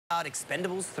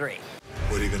Expendables 3.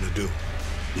 What are you going to do?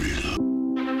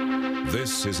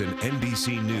 This is an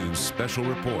NBC News special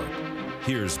report.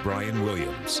 Here's Brian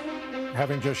Williams.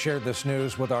 Having just shared this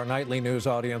news with our nightly news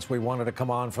audience, we wanted to come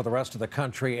on for the rest of the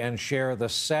country and share the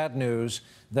sad news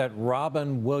that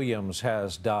Robin Williams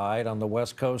has died on the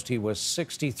West Coast. He was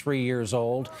 63 years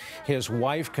old. His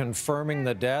wife confirming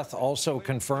the death, also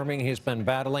confirming he's been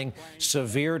battling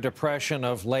severe depression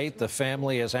of late. The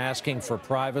family is asking for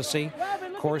privacy.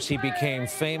 Of course, he became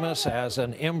famous as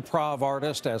an improv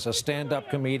artist, as a stand-up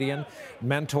comedian,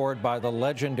 mentored by the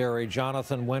legendary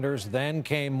Jonathan Winters. Then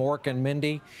came Mork and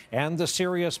Mindy and the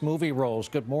serious movie roles,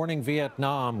 Good Morning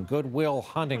Vietnam, Good Will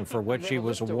Hunting, for which he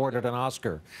was awarded an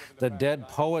Oscar, The Dead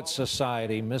Poets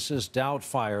Society, Mrs.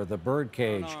 Doubtfire, The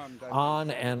Birdcage,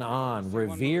 on and on.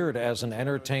 Revered as an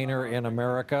entertainer in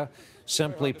America.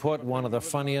 Simply put, one of the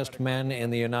funniest men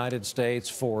in the United States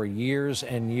for years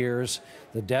and years.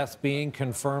 The death being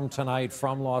confirmed tonight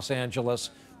from Los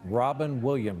Angeles. Robin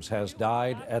Williams has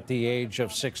died at the age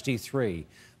of 63.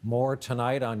 More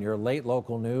tonight on your late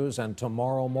local news and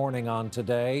tomorrow morning on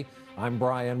Today. I'm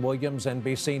Brian Williams,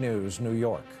 NBC News, New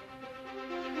York.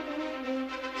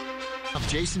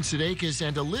 Jason Sudeikis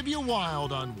and Olivia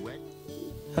Wilde on Wet.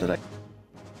 How did I?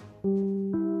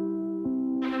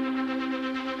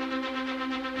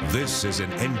 This is an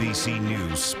NBC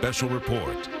News special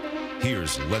report.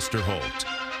 Here's Lester Holt.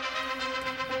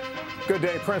 Good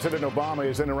day. President Obama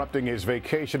is interrupting his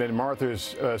vacation in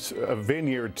Martha's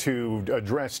Vineyard to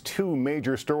address two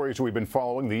major stories we've been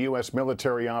following: the U.S.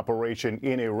 military operation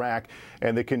in Iraq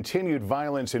and the continued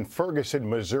violence in Ferguson,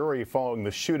 Missouri, following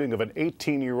the shooting of an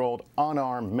 18-year-old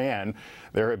unarmed man.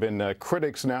 There have been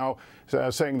critics now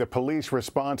saying the police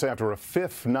response after a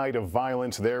fifth night of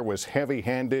violence there was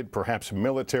heavy-handed, perhaps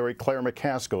military. Claire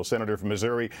McCaskill, senator from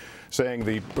Missouri, saying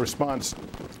the response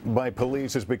by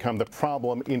police has become the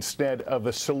problem instead of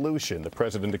the solution. The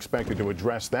president expected to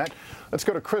address that. Let's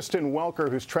go to Kristen Welker,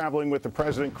 who's traveling with the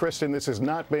president. Kristen, this has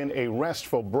not been a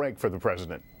restful break for the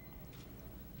president.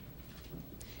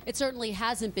 It certainly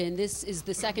hasn't been. This is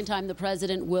the second time the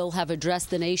president will have addressed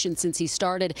the nation since he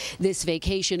started this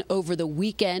vacation over the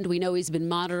weekend. We know he's been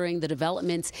monitoring the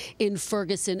developments in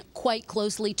Ferguson quite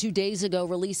closely. 2 days ago,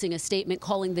 releasing a statement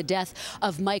calling the death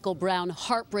of Michael Brown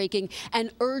heartbreaking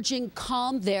and urging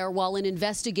calm there while an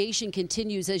investigation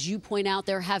continues. As you point out,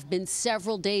 there have been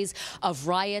several days of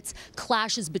riots,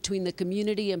 clashes between the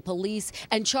community and police,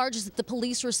 and charges that the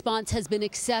police response has been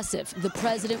excessive. The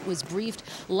president was briefed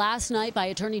last night by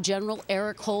Attorney General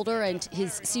Eric Holder and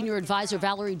his senior advisor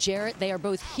Valerie Jarrett. They are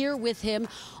both here with him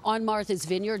on Martha's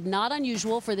Vineyard. Not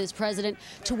unusual for this president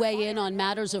to weigh in on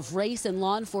matters of race and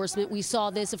law enforcement. We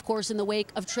saw this, of course, in the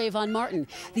wake of Trayvon Martin.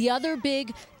 The other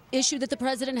big issue that the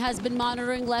president has been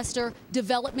monitoring, Lester,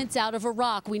 developments out of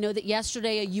Iraq. We know that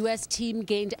yesterday a U.S. team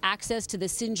gained access to the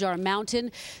Sinjar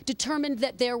mountain, determined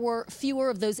that there were fewer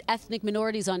of those ethnic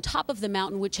minorities on top of the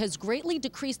mountain, which has greatly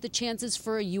decreased the chances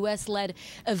for a U.S.-led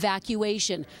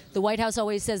evacuation. The White House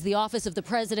always says the office of the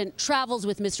president travels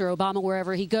with Mr. Obama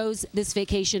wherever he goes. This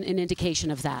vacation an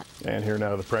indication of that. And here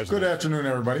now the president. Good afternoon,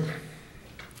 everybody.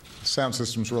 The sound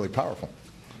system's really powerful.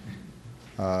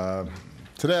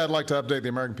 Today, I'd like to update the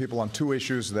American people on two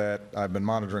issues that I've been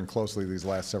monitoring closely these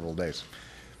last several days.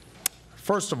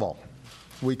 First of all,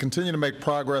 we continue to make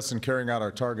progress in carrying out our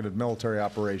targeted military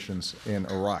operations in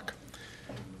Iraq.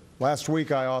 Last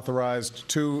week, I authorized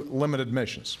two limited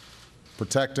missions: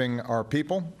 protecting our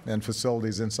people and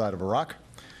facilities inside of Iraq,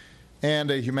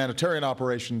 and a humanitarian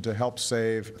operation to help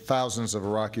save thousands of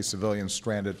Iraqi civilians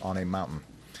stranded on a mountain.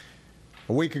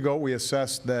 A week ago, we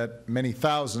assessed that many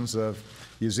thousands of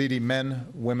Yazidi men,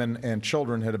 women, and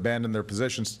children had abandoned their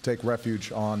positions to take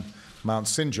refuge on Mount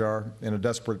Sinjar in a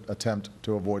desperate attempt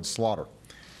to avoid slaughter.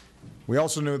 We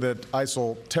also knew that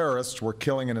ISIL terrorists were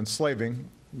killing and enslaving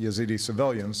Yazidi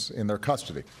civilians in their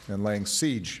custody and laying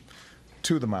siege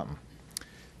to the mountain.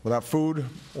 Without food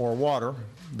or water,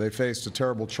 they faced a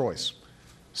terrible choice: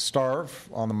 starve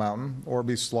on the mountain or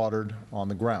be slaughtered on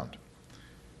the ground.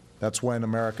 That's when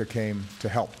America came to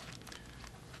help.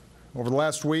 Over the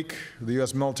last week, the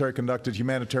U.S. military conducted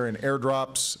humanitarian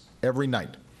airdrops every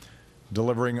night,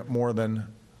 delivering more than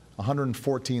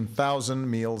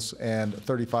 114,000 meals and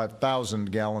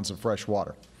 35,000 gallons of fresh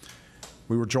water.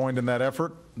 We were joined in that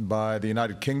effort by the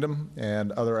United Kingdom,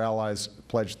 and other allies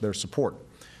pledged their support.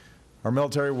 Our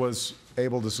military was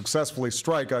able to successfully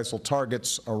strike ISIL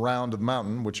targets around the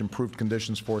mountain, which improved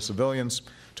conditions for civilians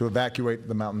to evacuate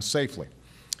the mountain safely.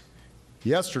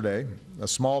 Yesterday, a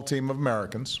small team of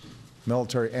Americans,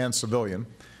 military and civilian,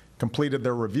 completed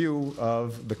their review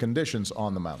of the conditions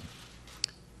on the mountain.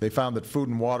 They found that food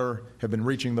and water have been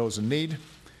reaching those in need,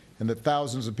 and that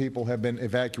thousands of people have been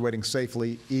evacuating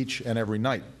safely each and every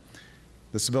night.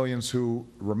 The civilians who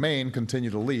remain continue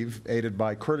to leave, aided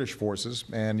by Kurdish forces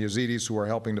and Yazidis who are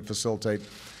helping to facilitate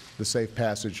the safe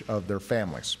passage of their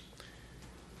families.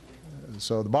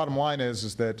 So the bottom line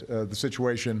is that the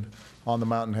situation on the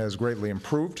mountain has greatly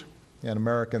improved, and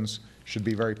Americans should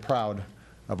be very proud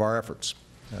of our efforts.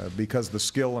 Because of the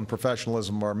skill and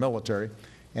professionalism of our military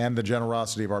and the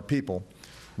generosity of our people,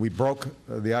 we broke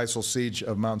the ISIL siege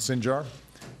of Mount Sinjar,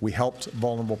 we helped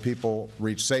vulnerable people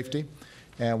reach safety,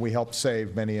 and we helped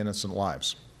save many innocent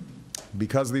lives.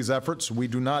 Because of these efforts, we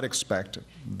do not expect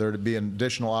there to be an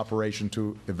additional operation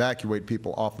to evacuate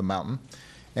people off the mountain,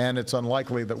 and it's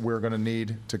unlikely that we're going to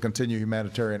need to continue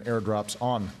humanitarian airdrops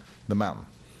on the mountain.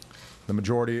 The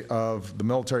majority of the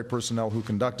military personnel who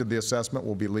conducted the assessment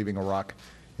will be leaving Iraq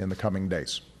in the coming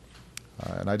days.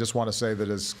 And I just want to say that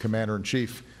as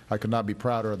Commander-in-Chief, I could not be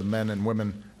prouder of the men and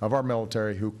women of our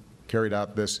military who carried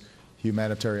out this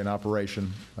humanitarian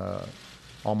operation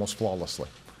almost flawlessly.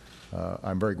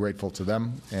 I'm very grateful to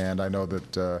them, and I know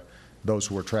that those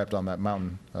who were trapped on that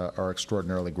mountain are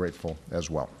extraordinarily grateful as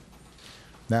well.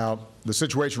 Now, the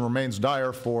situation remains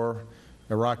dire for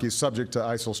Iraqis subject to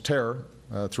ISIL's terror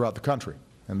throughout the country,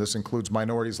 and this includes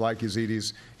minorities like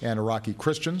Yazidis and Iraqi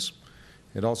Christians.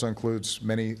 It also includes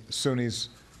many Sunnis,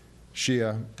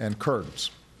 Shia, and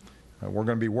Kurds. We're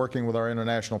going to be working with our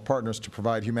international partners to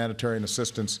provide humanitarian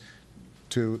assistance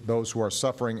to those who are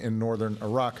suffering in northern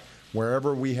Iraq,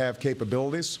 wherever we have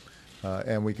capabilities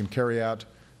and we can carry out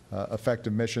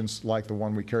effective missions like the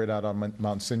one we carried out on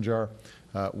Mount Sinjar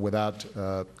without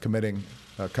committing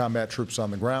combat troops on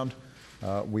the ground.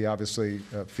 We obviously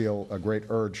feel a great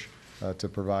urge to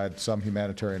provide some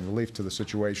humanitarian relief to the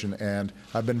situation, and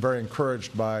I've been very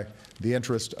encouraged by the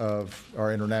interest of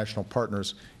our international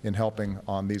partners in helping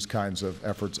on these kinds of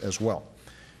efforts as well.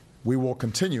 We will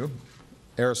continue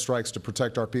airstrikes to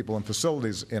protect our people and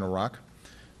facilities in Iraq.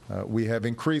 We have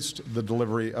increased the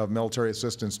delivery of military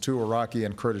assistance to Iraqi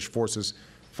and Kurdish forces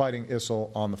fighting ISIL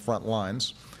on the front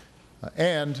lines.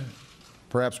 And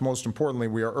perhaps most importantly,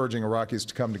 we are urging Iraqis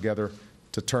to come together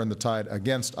to turn the tide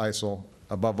against ISIL,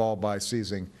 above all by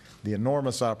seizing the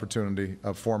enormous opportunity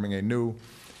of forming a new,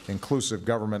 inclusive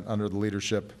government under the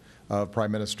leadership of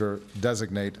Prime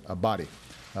Minister-designate Abadi.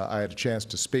 I had a chance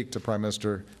to speak to Prime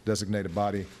Minister-designate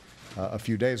Abadi a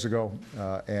few days ago,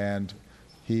 and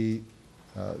he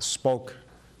spoke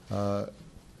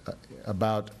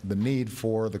about the need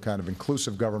for the kind of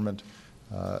inclusive government,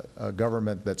 a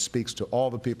government that speaks to all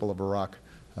the people of Iraq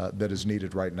that is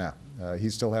needed right now. He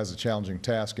still has a challenging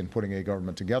task in putting a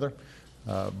government together,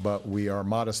 but we are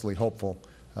modestly hopeful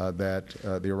that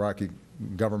the Iraqi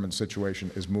government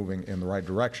situation is moving in the right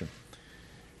direction.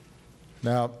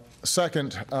 Now,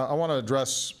 second, I want to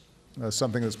address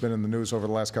something that's been in the news over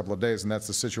the last couple of days, and that's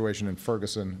the situation in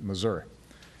Ferguson, Missouri.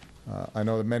 I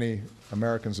know that many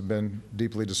Americans have been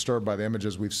deeply disturbed by the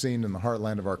images we've seen in the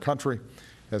heartland of our country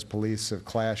as police have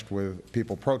clashed with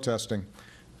people protesting.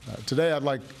 Today, I'd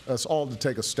like us all to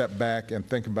take a step back and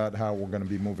think about how we're going to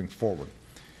be moving forward.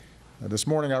 This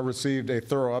morning, I received a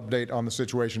thorough update on the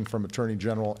situation from Attorney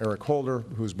General Eric Holder,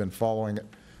 who's been following it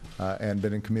and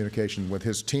been in communication with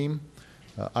his team.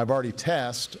 I've already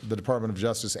tasked the Department of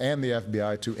Justice and the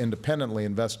FBI to independently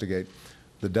investigate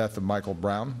the death of Michael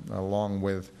Brown, along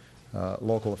with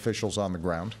local officials on the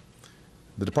ground.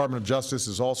 The Department of Justice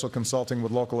is also consulting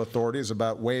with local authorities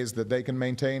about ways that they can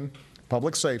maintain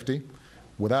public safety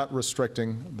without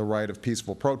restricting the right of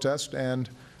peaceful protest and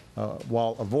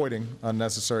while avoiding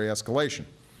unnecessary escalation.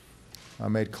 I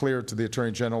made clear to the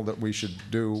Attorney General that we should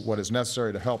do what is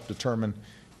necessary to help determine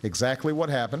exactly what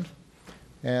happened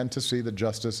and to see that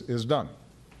justice is done.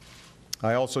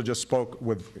 I also just spoke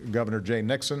with Governor Jay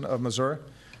Nixon of Missouri.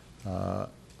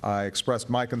 I expressed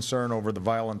my concern over the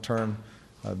violent turn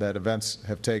that events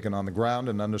have taken on the ground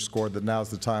and underscored that now's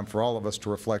the time for all of us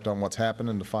to reflect on what's happened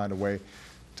and to find a way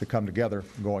to come together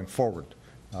going forward.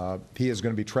 He is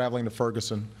going to be traveling to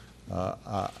Ferguson.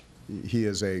 He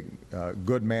is a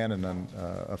good man and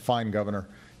a fine governor,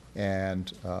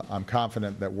 and I'm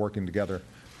confident that working together,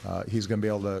 he's going to be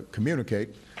able to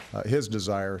communicate his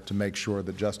desire to make sure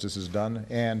that justice is done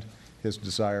and his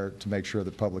desire to make sure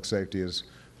that public safety is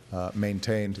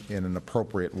maintained in an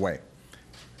appropriate way.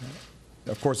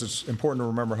 Of course, it's important to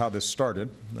remember how this started.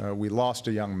 We lost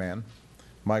a young man,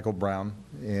 Michael Brown,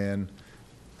 in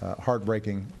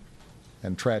heartbreaking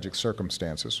and tragic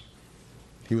circumstances.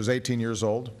 He was 18 years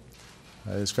old.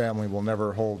 His family will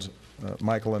never hold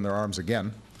Michael in their arms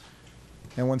again.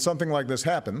 And when something like this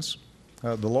happens,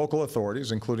 the local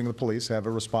authorities, including the police, have a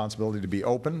responsibility to be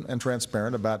open and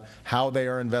transparent about how they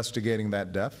are investigating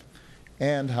that death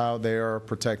and how they are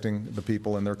protecting the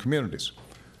people in their communities.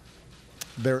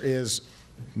 There is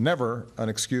never an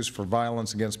excuse for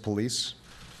violence against police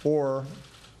or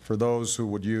for those who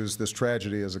would use this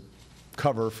tragedy as a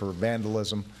cover for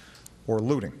vandalism or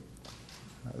looting.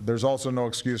 There's also no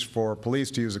excuse for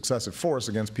police to use excessive force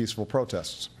against peaceful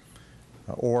protests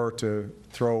or to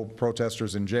throw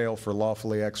protesters in jail for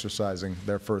lawfully exercising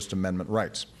their First Amendment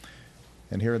rights.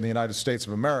 And here in the United States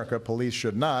of America, police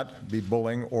should not be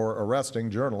bullying or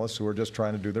arresting journalists who are just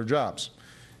trying to do their jobs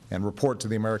and report to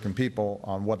the American people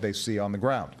on what they see on the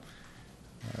ground.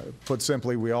 Put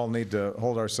simply, we all need to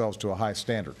hold ourselves to a high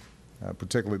standard,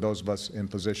 particularly those of us in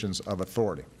positions of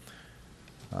authority.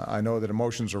 I know that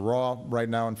emotions are raw right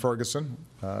now in Ferguson,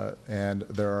 and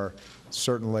there are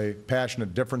certainly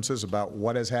passionate differences about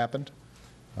what has happened.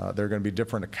 There are going to be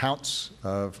different accounts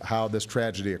of how this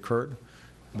tragedy occurred.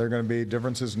 There are going to be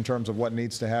differences in terms of what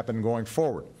needs to happen going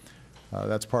forward.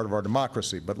 That's part of our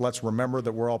democracy. But let's remember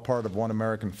that we're all part of one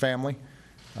American family.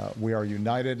 We are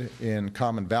united in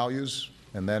common values,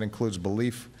 and that includes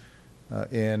belief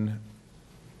in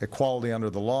equality under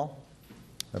the law,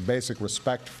 a basic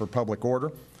respect for public order,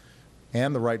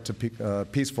 and the right to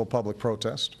peaceful public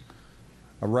protest,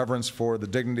 a reverence for the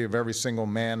dignity of every single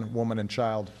man, woman, and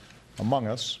child among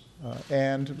us,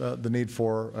 and the need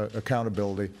for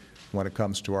accountability when it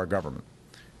comes to our government.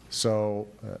 So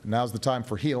now's the time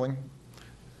for healing.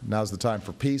 Now's the time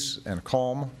for peace and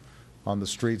calm on the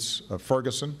streets of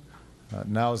Ferguson.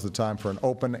 Now is the time for an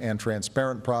open and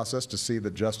transparent process to see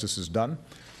that justice is done.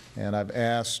 And I've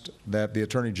asked that the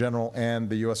Attorney General and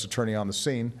the U.S. Attorney on the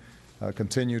scene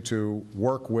continue to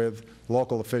work with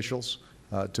local officials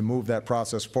to move that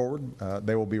process forward.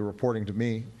 They will be reporting to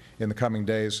me in the coming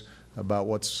days about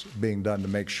what's being done to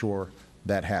make sure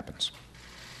that happens.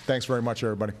 Thanks very much,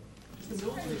 everybody.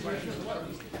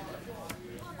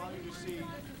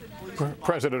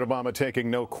 President Obama taking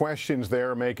no questions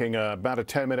there, making about a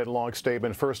 10-minute long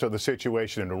statement, first of the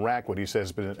situation in Iraq, what he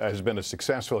says has been a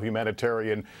successful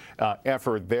humanitarian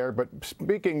effort there, but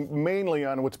speaking mainly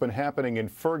on what's been happening in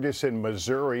Ferguson,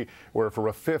 Missouri, where for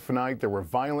a fifth night there were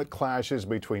violent clashes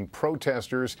between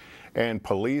protesters and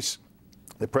police.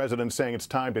 The president saying it's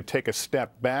time to take a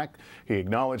step back. He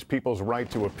acknowledged people's right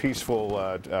to a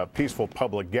peaceful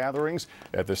public gatherings.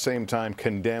 At the same time,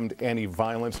 condemned any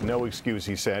violence. No excuse,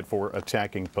 he said, for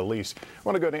attacking police. I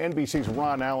want to go to NBC's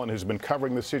Ron Allen, who's been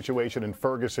covering the situation in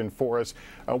Ferguson for us.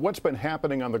 What's been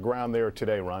happening on the ground there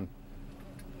today, Ron?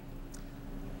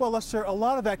 Well, Lester, a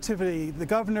lot of activity. The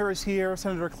governor is here.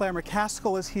 Senator Claire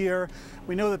McCaskill is here.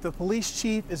 We know that the police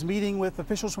chief is meeting with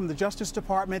officials from the Justice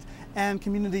Department and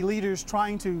community leaders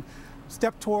trying to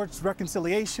step towards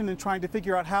reconciliation and trying to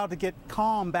figure out how to get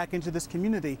calm back into this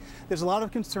community. There's a lot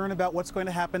of concern about what's going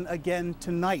to happen again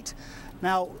tonight.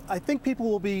 Now, I think people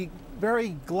will be very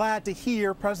glad to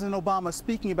hear President Obama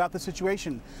speaking about the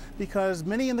situation, because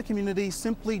many in the community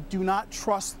simply do not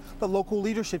trust the local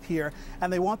leadership here,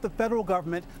 and they want the federal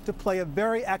government to play a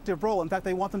very active role. In fact,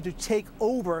 they want them to take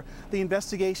over the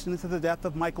investigation into the death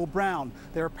of Michael Brown.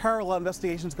 There are parallel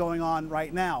investigations going on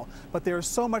right now, but there is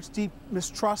so much deep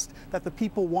mistrust that the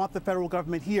people want the federal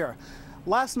government here.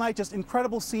 Last night, just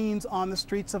incredible scenes on the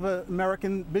streets of an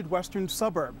American Midwestern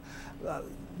suburb.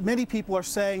 Many people are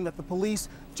saying that the police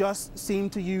just seem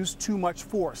to use too much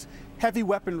force. Heavy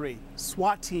weaponry,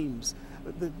 SWAT teams,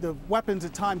 the weapons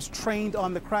at times trained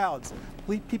on the crowds.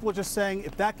 People are just saying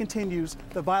if that continues,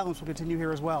 the violence will continue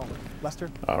here as well. Lester?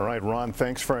 All right, Ron,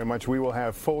 thanks very much. We will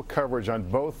have full coverage on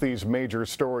both these major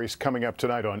stories coming up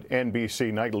tonight on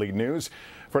NBC Nightly News.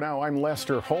 For now, I'm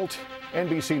Lester Holt,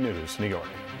 NBC News, New York.